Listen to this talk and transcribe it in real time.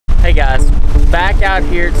Hey guys, back out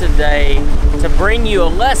here today to bring you a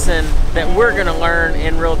lesson that we're gonna learn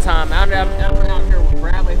in real time. I'm out here with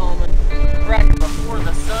Bradley Holman, right before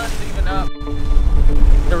the sun's even up.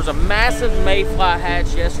 There was a massive mayfly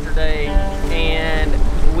hatch yesterday, and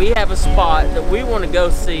we have a spot that we want to go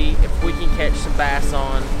see if we can catch some bass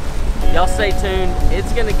on. Y'all stay tuned.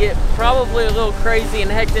 It's gonna get probably a little crazy and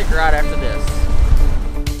hectic right after this.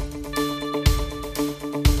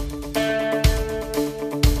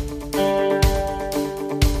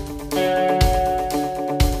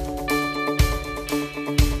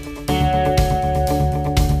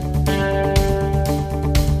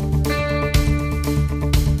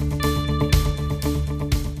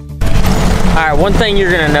 Alright, one thing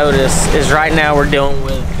you're going to notice is right now we're dealing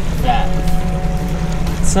with that.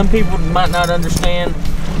 Some people might not understand,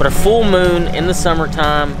 but a full moon in the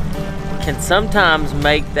summertime can sometimes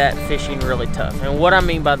make that fishing really tough. And what I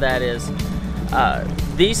mean by that is,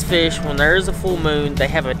 these fish, when there is a full moon, they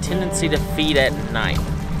have a tendency to feed at night.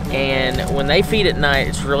 And when they feed at night,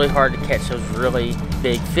 it's really hard to catch those really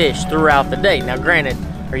big fish throughout the day. Now granted,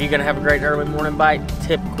 are you going to have a great early morning bite?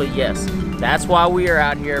 Typically, yes. That's why we are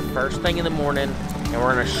out here first thing in the morning, and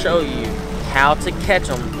we're going to show you how to catch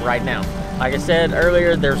them right now. Like I said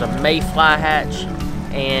earlier, there's a mayfly hatch,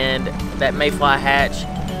 and that mayfly hatch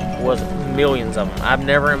was millions of them. I've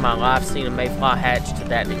never in my life seen a mayfly hatch to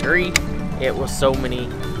that degree. It was so many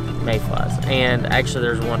mayflies, and actually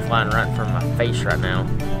there's one flying right in front of my face right now.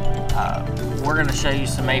 We're going to show you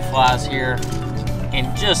some mayflies here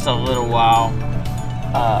in just a little while.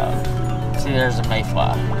 See, there's a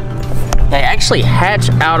mayfly. They actually hatch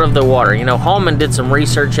out of the water. You know, Holman did some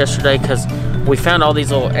research yesterday because we found all these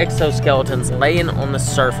little exoskeletons laying on the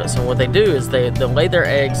surface. And what they do is they'll lay their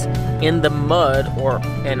eggs in the mud or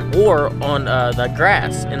on the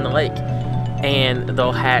grass in the lake. And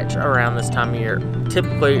they'll hatch around this time of year,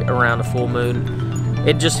 typically around a full moon.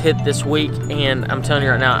 It just hit this week, and I'm telling you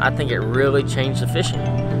right now, I think it really changed the fishing.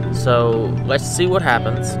 So let's see what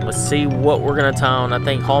happens. Let's see what we're gonna tie on. I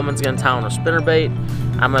think Holman's gonna tie on a spinnerbait.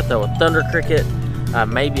 I'm gonna throw a thunder cricket,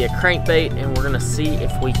 maybe a crankbait, and we're gonna see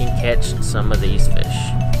if we can catch some of these fish.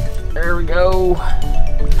 There we go.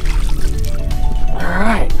 All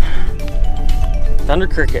right, thunder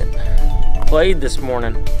cricket. Played this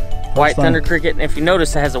morning. White thunder cricket, and if you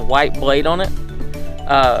notice, it has a white blade on it.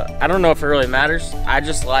 I don't know if it really matters. I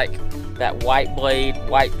just like that white blade,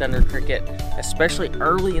 white thunder cricket, especially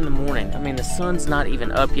early in the morning. I mean, the sun's not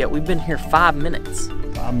even up yet. We've been here 5 minutes.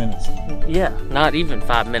 5 minutes. Yeah, not even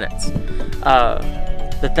 5 minutes.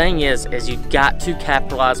 The thing is you got to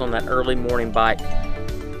capitalize on that early morning bite.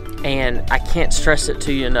 And I can't stress it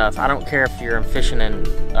to you enough. I don't care if you're fishing in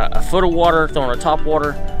a foot of water, throwing a top water,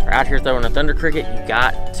 or out here throwing a thunder cricket. You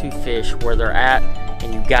got to fish where they're at,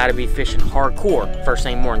 and you got to be fishing hardcore first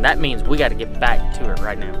thing morning. That means we got to get back to it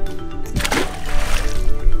right now.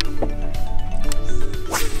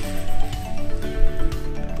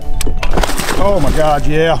 Oh my God,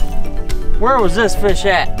 yeah. Where was this fish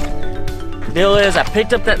at? Deal is, I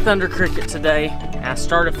picked up that thunder cricket today, and I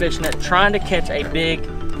started fishing it, trying to catch a big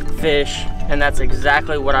fish, and that's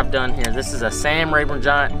exactly what I've done here. This is a Sam Rayburn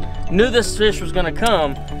giant. Knew this fish was gonna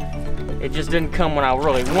come. It just didn't come when I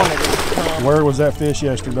really wanted it to come. Where was that fish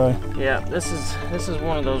yesterday? Yeah, this is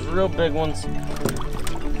one of those real big ones.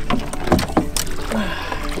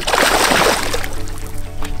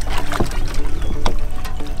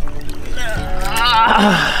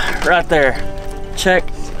 Right there. Check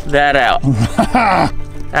that out.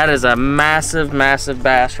 That is a massive, massive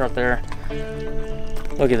bass right there.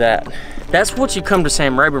 Look at that. That's what you come to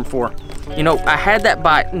Sam Rayburn for. You know, I had that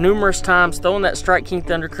bite numerous times, throwing that Strike King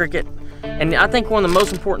Thunder Cricket. And I think one of the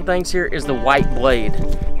most important things here is the white blade.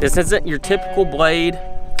 This isn't your typical blade.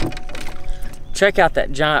 Check out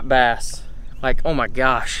that giant bass. Like, oh my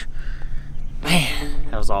gosh. Man,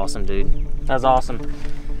 that was awesome, dude. That was awesome.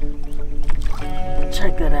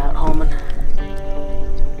 Check that out, Holman.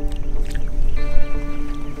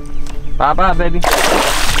 Bye-bye, baby.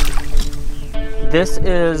 This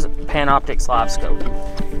is Panoptix Livescope.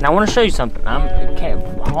 Now I want to show you something.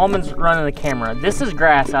 Holman's running the camera. This is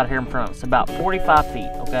grass out here in front of us, about 45 feet,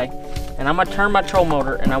 okay? And I'm gonna turn my troll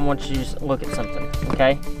motor, and I want you to look at something,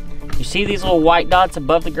 okay? You see these little white dots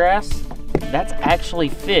above the grass? That's actually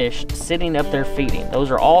fish sitting up there feeding. Those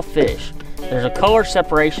are all fish. There's a color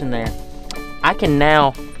separation there. I can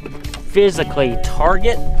now physically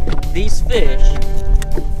target these fish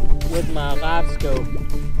with my Livescope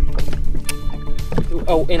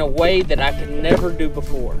in a way that I could never do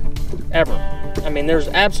before, ever. I mean, there's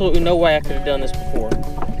absolutely no way I could have done this before.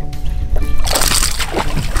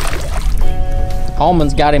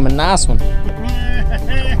 Holman's got him a nice one.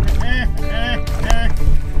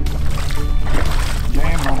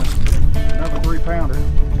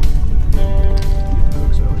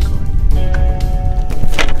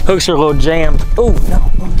 Hooks are a little jammed. Oh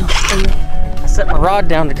no, oh no, oh no. I set my rod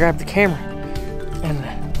down to grab the camera and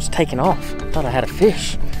it was taking off. I thought I had a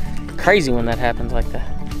fish. Crazy when that happens like that.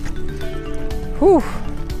 Whew.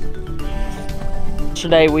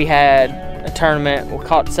 Yesterday we had a tournament. We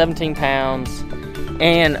caught 17 pounds.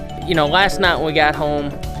 And, you know, last night when we got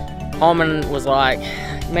home, Holman was like,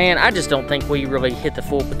 man, I just don't think we really hit the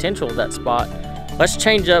full potential of that spot. Let's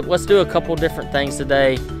change up. Let's do a couple different things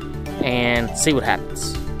today and see what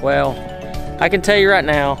happens. Well, I can tell you right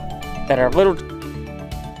now that our little...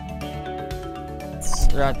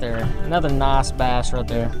 Right there. Another nice bass right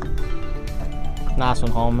there. Nice one,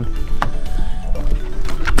 Holman.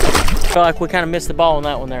 I feel like we kind of missed the ball on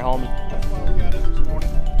that one there, Holman. That's why we got up this morning.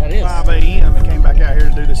 That is. 5 a.m. and came back out here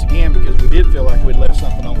to do this again because we did feel like we'd left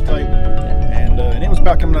something on the table. And it was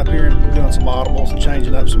about coming up here and doing some audibles and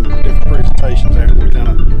changing up some different presentations after we kind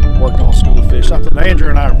of worked on school of fish. Something Andrew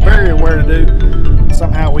and I are very aware to do.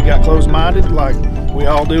 Somehow we got closed-minded like we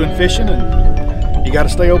all do in fishing, and you got to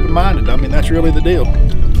stay open-minded. I mean, that's really the deal.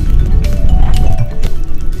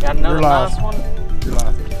 Got another nice one. You're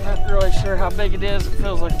live. Not really sure how big it is. It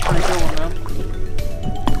feels like a pretty good one though.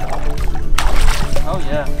 Oh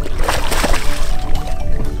yeah.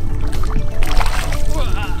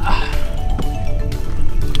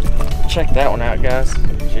 Check that one out, guys.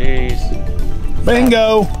 Jeez.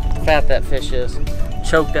 Bingo! Fat that fish is.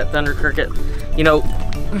 Choked that thunder cricket. You know,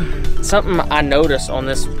 something I noticed on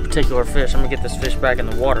this particular fish. I'm gonna get this fish back in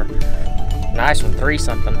the water. Nice one,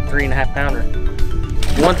 3-something, 3.5 pounder.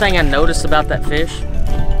 One thing I noticed about that fish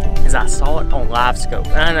is I saw it on Livescope.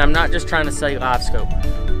 And I'm not just trying to say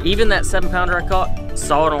Livescope. Even that 7-pounder I caught,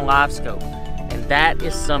 saw it on Livescope. And that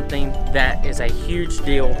is something that is a huge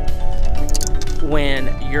deal when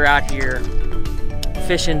you're out here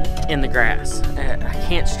fishing in the grass. I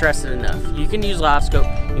can't stress it enough. You can use Livescope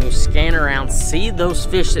and you scan around, see those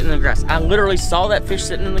fish sitting in the grass. I literally saw that fish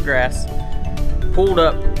sitting in the grass, pulled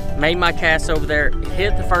up, made my cast over there,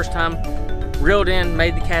 hit it the first time, reeled in,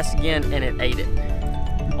 made the cast again, and it ate it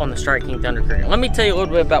on the Strike King Thunder Cricket. Let me tell you a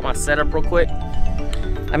little bit about my setup real quick.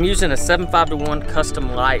 I'm using a 7.5-to-1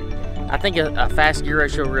 custom Lite. I think a fast gear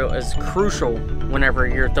ratio reel is crucial whenever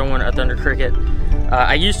you're throwing a Thunder Cricket.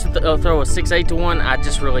 I used to throw a 6.8-to-1. I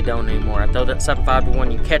just really don't anymore. I throw that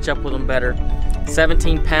 7.5-to-1. You catch up with them better.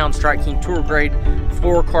 17-pound Strike King Tour Grade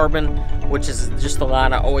Fluorocarbon, which is just the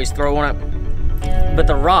line I always throw on it. But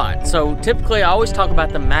the rod. So typically I always talk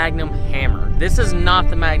about the Magnum Hammer. This is not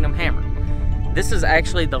the Magnum Hammer. This is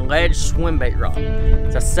actually the Ledge Swimbait Rod.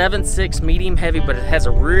 It's a 7.6 medium heavy, but it has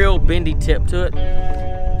a real bendy tip to it.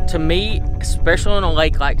 To me, especially on a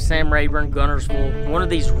lake like Sam Rayburn, Gunnersville, one of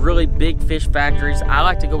these really big fish factories, I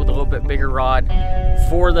like to go with a little bit bigger rod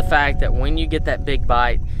for the fact that when you get that big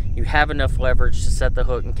bite, you have enough leverage to set the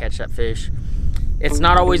hook and catch that fish. It's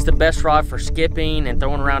not always the best rod for skipping and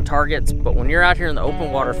throwing around targets, but when you're out here in the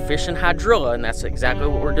open water fishing hydrilla, and that's exactly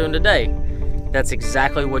what we're doing today, that's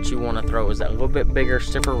exactly what you want to throw, is that little bit bigger,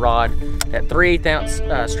 stiffer rod. That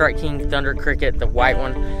 3/8-ounce Strike King Thunder Cricket, the white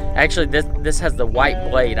one. Actually, this has the white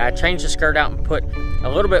blade. I changed the skirt out and put a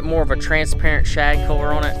little bit more of a transparent shad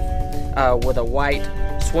color on it with a white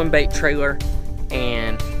swim bait trailer.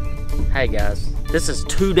 And hey guys, this is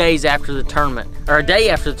 2 days after the tournament, or a day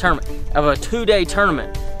after the tournament of a 2-day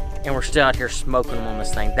tournament, and we're still out here smoking them on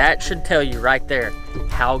this thing. That should tell you right there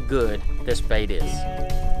how good this bait is.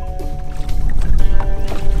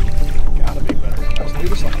 Gotta be better. Let's do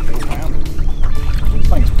this like a 4-pounder. This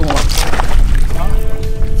thing's pulling up.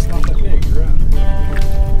 It's not that big, you're right.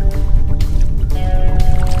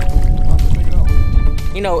 Not that big at all.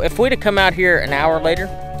 You know, if we'd have come out here an hour later,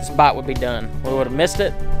 this bite would be done. We would have missed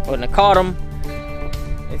it, wouldn't have caught them.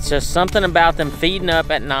 It's just something about them feeding up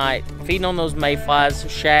at night, feeding on those mayflies,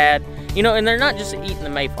 shad, you know, and they're not just eating the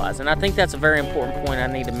mayflies. And I think that's a very important point I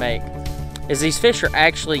need to make, is these fish are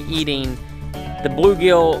actually eating the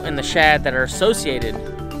bluegill and the shad that are associated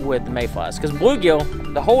with the mayflies. Because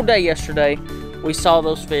bluegill, the whole day yesterday, we saw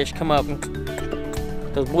those fish come up and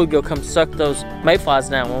those bluegill come suck those mayflies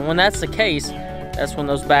down. Well, when that's the case, that's when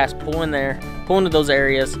those bass pull in there, pull into those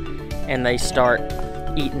areas, and they start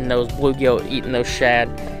eating those bluegill, eating those shad.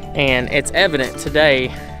 And it's evident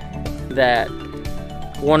today that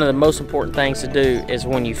one of the most important things to do is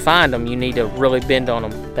when you find them, you need to really bend on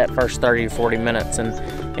them that first 30 to 40 minutes.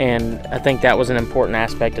 And I think that was an important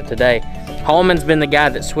aspect of today. Holman's been the guy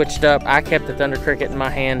that switched up. I kept the Thunder Cricket in my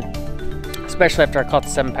hand, especially after I caught the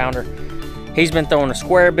 7-pounder. He's been throwing a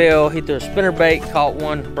square bill. He threw a spinner bait, caught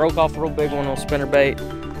one, broke off a real big one on spinner bait.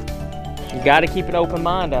 You got to keep an open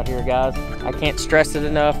mind out here, guys. I can't stress it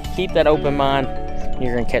enough. Keep that open mind.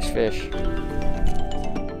 You're going to catch fish.